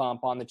 rent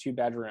bump on the 2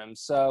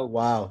 bedrooms. So,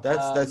 wow,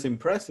 that's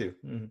impressive.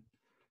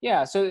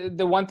 Yeah. So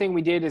the one thing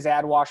we did is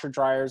add washer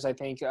dryers, I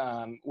think,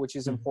 which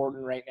is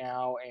important right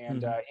now.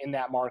 And in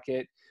that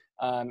market,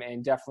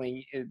 and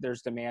definitely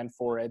there's demand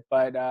for it.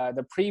 But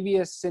the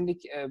previous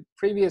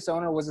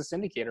owner was a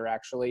syndicator,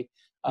 actually,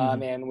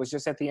 and was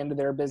just at the end of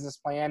their business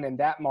plan. And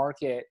that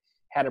market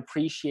had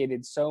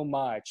appreciated so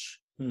much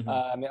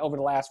over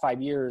the last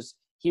 5 years.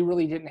 he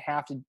really didn't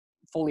have to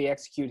fully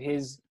execute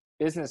his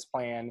business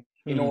plan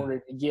in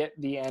order to get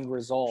the end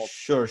result.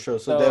 Sure. So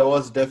there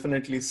was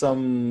definitely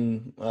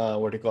some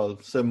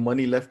some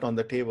money left on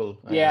the table.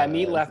 Yeah,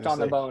 meat As left you on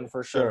the say. bone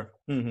for sure.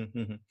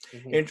 Sure.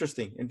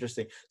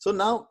 Interesting. So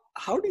now,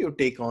 how do you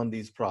take on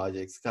these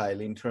projects,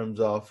 Kyle, in terms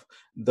of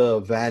the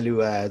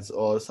value adds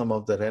or some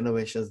of the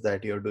renovations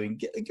that you're doing?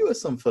 Give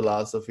us some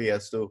philosophy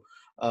as to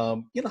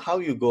how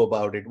you go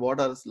about it. What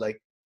are, like,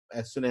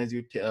 as soon as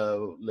you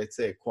let's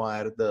say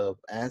acquire the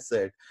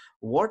asset,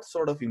 what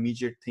sort of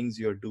immediate things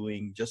you're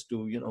doing just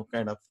to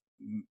kind of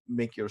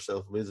make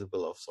yourself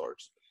visible of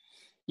sorts?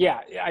 Yeah,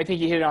 I think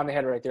you hit it on the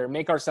head right there.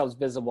 Make ourselves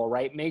visible,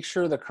 right? Make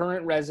sure the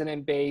current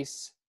resident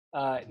base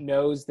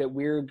knows that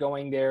we're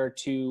going there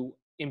to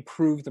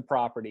improve the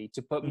property,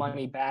 to put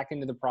money back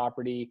into the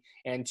property,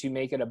 and to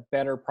make it a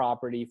better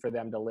property for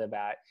them to live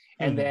at.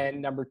 And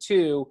then number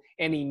two,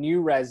 any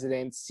new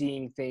residents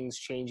seeing things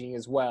changing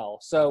as well.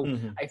 So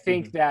I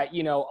think that,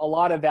 a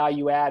lot of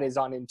value add is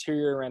on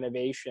interior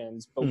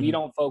renovations, but we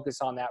don't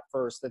focus on that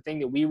first. The thing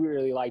that we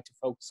really like to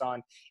focus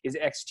on is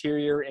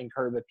exterior and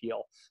curb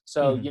appeal.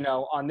 So,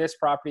 on this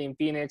property in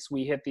Phoenix,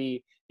 we hit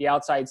the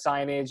outside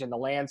signage and the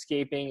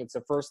landscaping. It's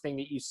the first thing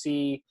that you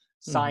see.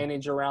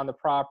 Signage around the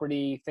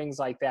property, things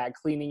like that,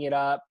 cleaning it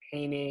up,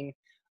 painting.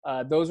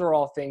 Those are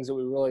all things that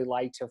we really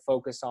like to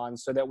focus on,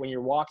 so that when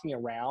you're walking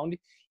around,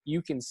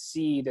 you can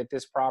see that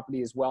this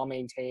property is well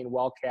maintained,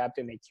 well kept,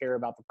 and they care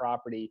about the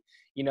property.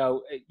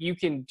 You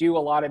can do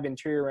a lot of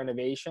interior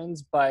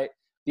renovations, but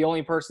the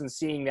only person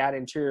seeing that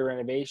interior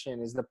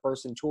renovation is the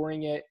person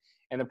touring it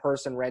and the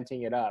person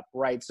renting it up,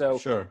 right? So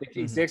Sure.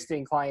 The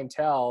existing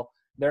clientele,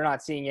 they're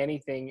not seeing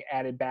anything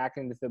added back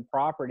into the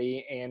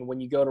property. And when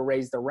you go to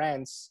raise the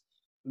rents,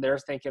 they're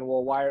thinking,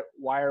 well,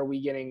 why are we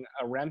getting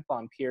a rent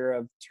bump here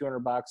of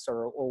 $200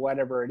 or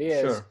whatever it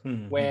is, Sure.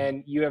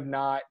 when you have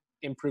not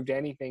improved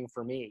anything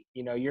for me?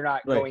 You're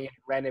not going in and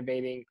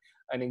renovating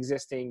an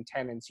existing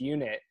tenant's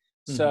unit.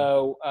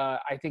 So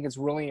I think it's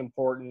really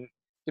important,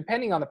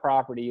 depending on the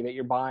property that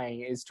you're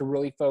buying, is to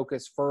really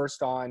focus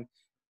first on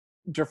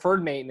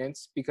deferred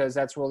maintenance, because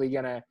that's really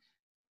going to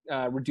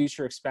reduce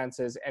your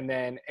expenses, and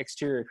then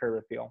exterior curb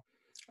appeal.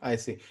 I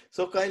see.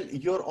 So Kyle,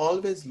 you're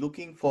always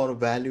looking for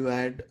value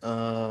add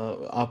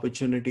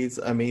opportunities.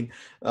 I mean,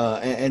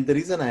 and the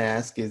reason I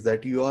ask is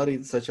that you are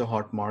in such a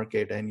hot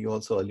market, and you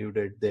also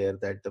alluded there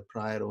that the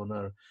prior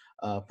owner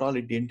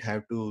probably didn't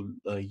have to,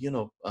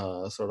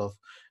 sort of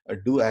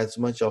do as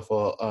much of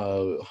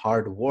a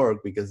hard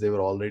work, because they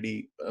were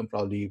already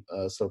probably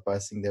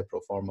surpassing their pro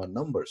forma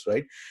numbers,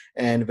 right?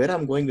 And where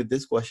I'm going with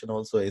this question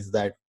also is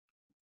that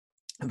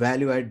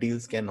value add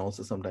deals can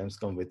also sometimes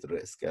come with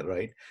risk,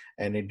 right?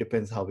 And it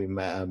depends how we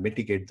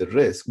mitigate the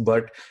risk.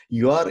 But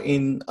you are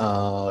in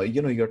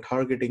you're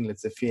targeting,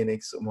 let's say,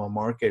 Phoenix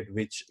market,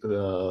 which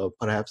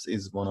perhaps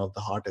is one of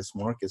the hottest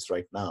markets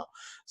right now.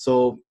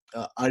 So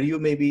are you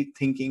maybe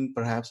thinking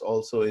perhaps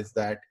also is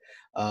that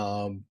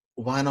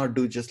why not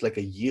do just like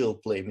a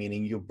yield play,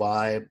 meaning you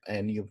buy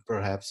and you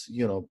perhaps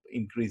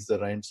increase the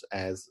rents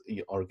as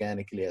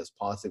organically as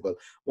possible?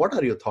 What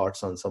are your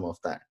thoughts on some of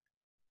that?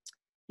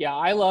 Yeah,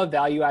 I love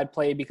value add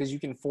play because you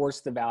can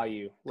force the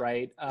value,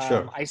 right?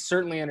 Sure. I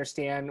certainly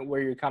understand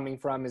where you're coming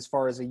from as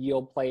far as a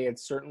yield play.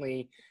 It's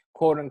certainly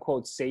quote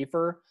unquote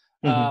safer.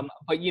 But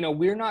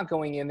we're not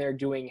going in there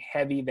doing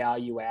heavy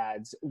value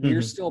adds.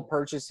 We're still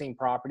purchasing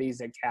properties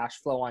that cash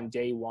flow on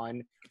day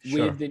one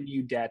with the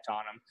new debt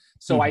on them.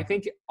 So I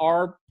think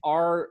our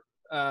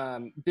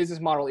business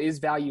model is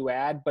value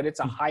add, but it's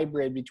a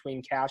hybrid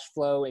between cash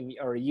flow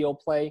or a yield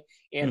play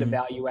and a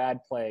value add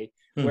play,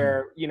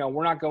 where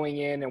we're not going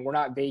in and we're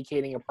not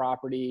vacating a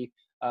property.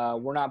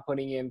 We're not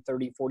putting in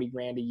 30-40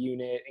 grand a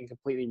unit and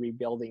completely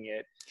rebuilding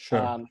it.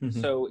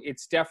 So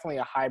it's definitely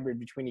a hybrid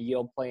between a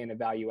yield play and a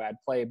value add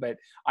play. But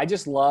I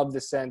just love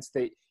the sense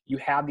that you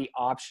have the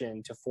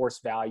option to force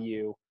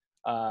value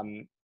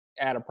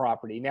at a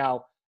property.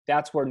 Now,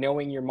 that's where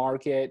knowing your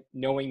market,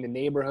 knowing the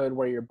neighborhood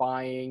where you're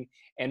buying,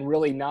 and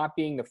really not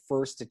being the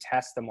first to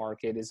test the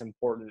market is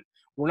important.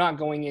 We're not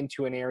going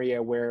into an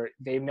area where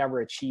they've never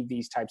achieved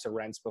these types of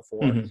rents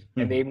before, and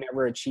they've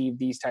never achieved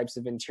these types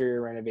of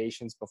interior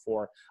renovations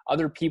before.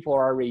 Other people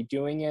are already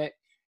doing it,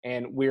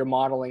 and we're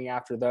modeling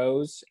after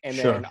those. And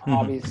then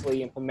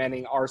obviously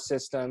implementing our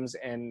systems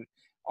and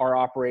our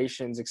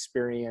operations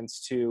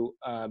experience to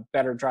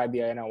better drive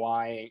the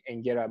NOI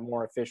and get a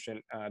more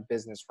efficient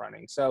business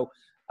running. So,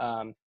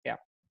 yeah.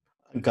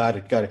 Got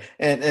it.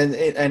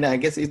 And I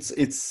guess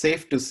it's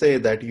safe to say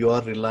that you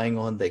are relying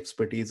on the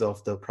expertise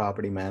of the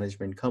property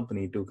management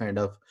company to kind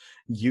of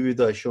give you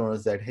the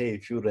assurance that, hey,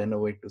 if you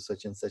renovate to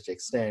such and such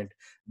extent,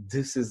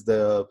 this is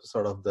the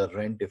sort of the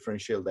rent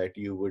differential that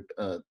you would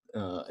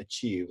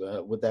achieve.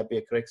 Would that be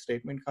a correct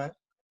statement, Kyle?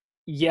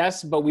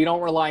 Yes, but we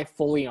don't rely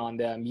fully on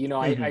them.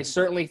 I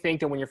certainly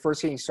think that when you're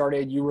first getting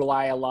started, you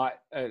rely a lot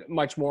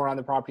much more on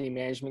the property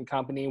management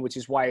company, which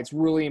is why it's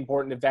really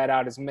important to vet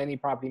out as many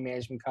property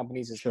management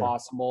companies as Sure.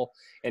 possible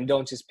and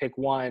don't just pick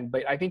one.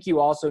 But I think you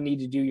also need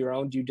to do your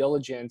own due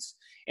diligence.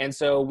 And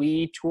so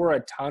we tour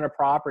a ton of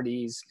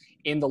properties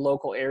in the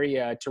local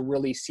area to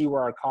really see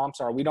where our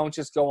comps are. We don't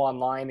just go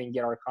online and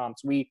get our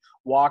comps. We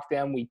walk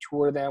them, we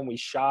tour them, we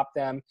shop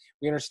them.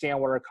 We understand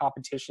what our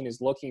competition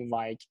is looking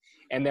like.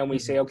 And then we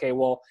say, okay,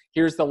 well,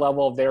 here's the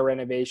level of their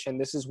renovation.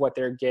 This is what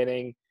they're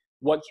getting.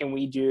 What can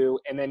we do?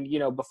 And then,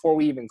 before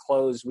we even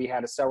closed, we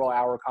had a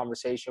several-hour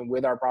conversation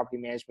with our property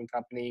management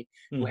company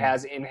who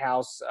has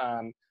in-house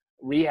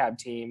rehab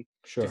team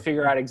to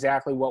figure out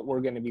exactly what we're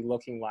going to be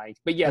looking like.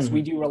 But yes,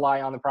 we do rely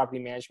on the property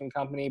management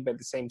company, but at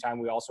the same time,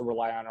 we also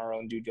rely on our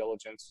own due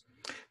diligence.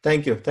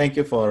 Thank you. Thank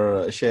you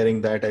for sharing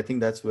that. I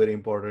think that's very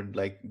important,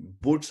 like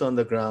boots on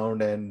the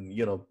ground and,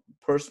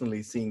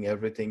 personally seeing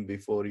everything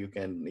before you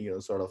can,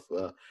 sort of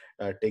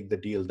take the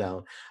deal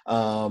down.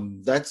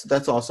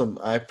 That's awesome.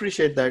 I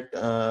appreciate that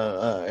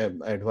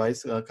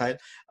advice, Kyle.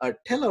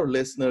 Tell our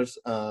listeners,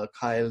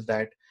 Kyle,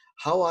 that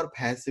how are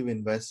passive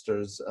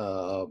investors,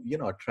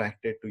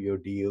 attracted to your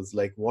deals?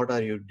 Like, what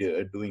are you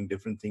doing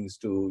different things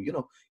to,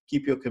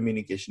 keep your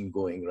communication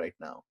going right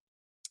now?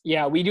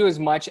 Yeah, we do as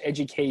much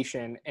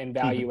education and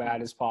value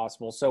add as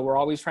possible. So we're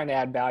always trying to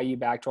add value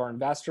back to our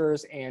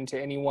investors and to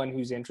anyone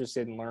who's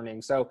interested in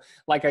learning. So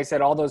like I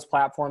said, all those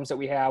platforms that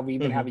we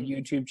even have a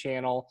YouTube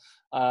channel,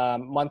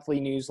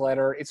 monthly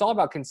newsletter. It's all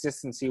about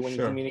consistency when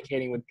you're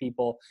communicating with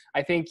people.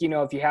 I think,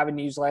 if you have a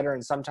newsletter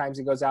and sometimes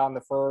it goes out on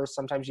the first,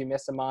 sometimes you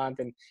miss a month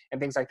and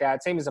things like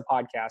that. Same as a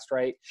podcast,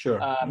 right? Sure.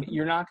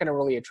 You're not going to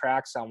really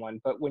attract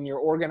someone, but when you're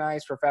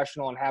organized,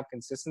 professional, and have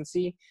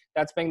consistency,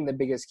 that's been the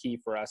biggest key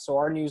for us. So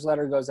our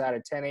newsletter goes out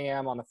at 10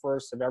 a.m. on the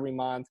first of every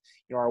month.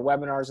 Our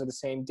webinars are the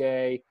same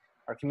day.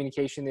 Our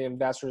communication to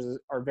investors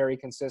are very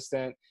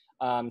consistent.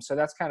 So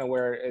that's kind of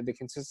where the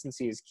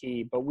consistency is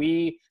key. But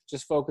we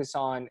just focus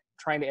on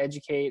trying to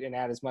educate and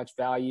add as much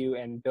value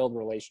and build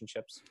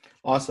relationships.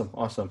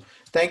 Awesome.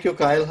 Thank you,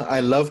 Kyle. I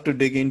love to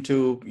dig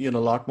into, a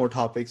lot more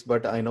topics,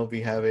 but I know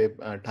we have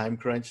a time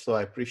crunch, so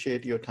I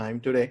appreciate your time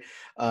today.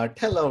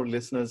 Tell our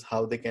listeners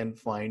how they can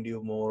find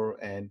you more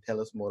and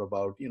tell us more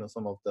about,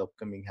 some of the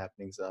upcoming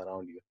happenings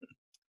around you.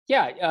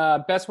 Yeah,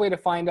 best way to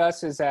find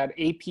us is at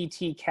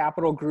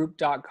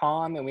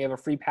aptcapitalgroup.com, and we have a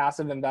free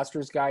passive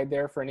investors guide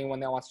there for anyone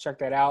that wants to check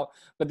that out.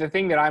 But the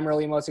thing that I'm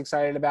really most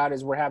excited about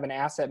is we're having an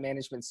asset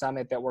management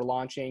summit that we're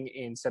launching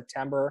in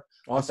September,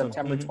 on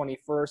September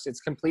 21st.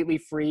 It's completely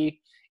free,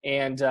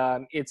 and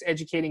it's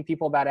educating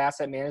people about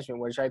asset management,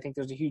 which I think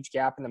there's a huge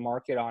gap in the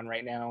market on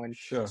right now. And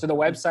so the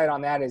website on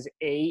that is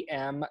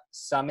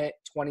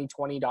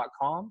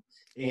amsummit2020.com.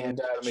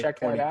 And check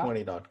that out.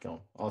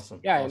 Awesome.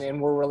 Yeah, awesome.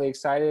 And we're really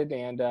excited.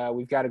 And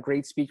we've got a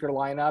great speaker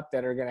lineup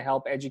that are going to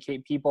help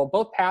educate people,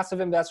 both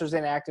passive investors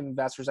and active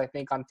investors, I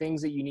think, on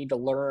things that you need to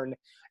learn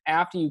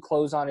after you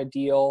close on a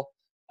deal.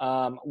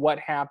 What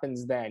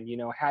happens then?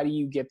 How do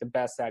you get the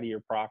best out of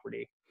your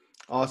property?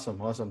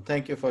 Awesome.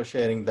 Thank you for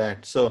sharing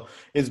that. So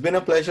it's been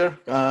a pleasure,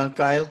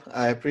 Kyle.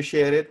 I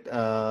appreciate it.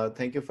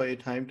 Thank you for your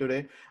time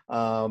today.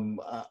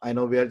 I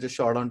know we are just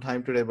short on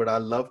time today, but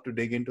I'd love to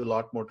dig into a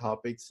lot more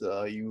topics.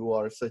 You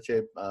are such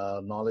a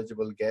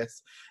knowledgeable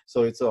guest.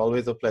 So it's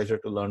always a pleasure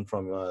to learn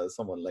from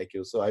someone like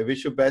you. So I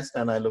wish you best,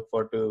 and I look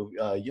forward to,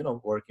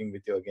 working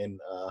with you again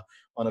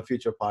on a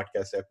future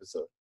podcast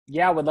episode.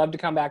 Yeah, I would love to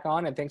come back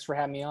on, and thanks for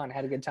having me on.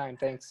 Had a good time.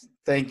 Thanks.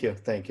 Thank you.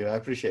 I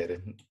appreciate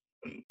it.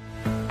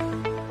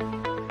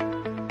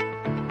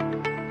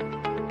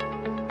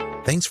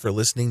 Thanks for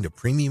listening to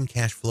Premium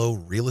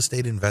Cashflow Real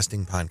Estate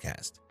Investing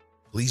Podcast.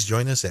 Please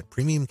join us at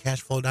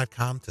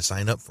premiumcashflow.com to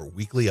sign up for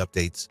weekly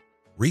updates,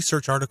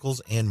 research articles,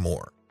 and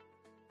more.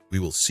 We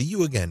will see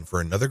you again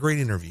for another great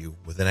interview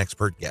with an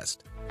expert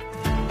guest.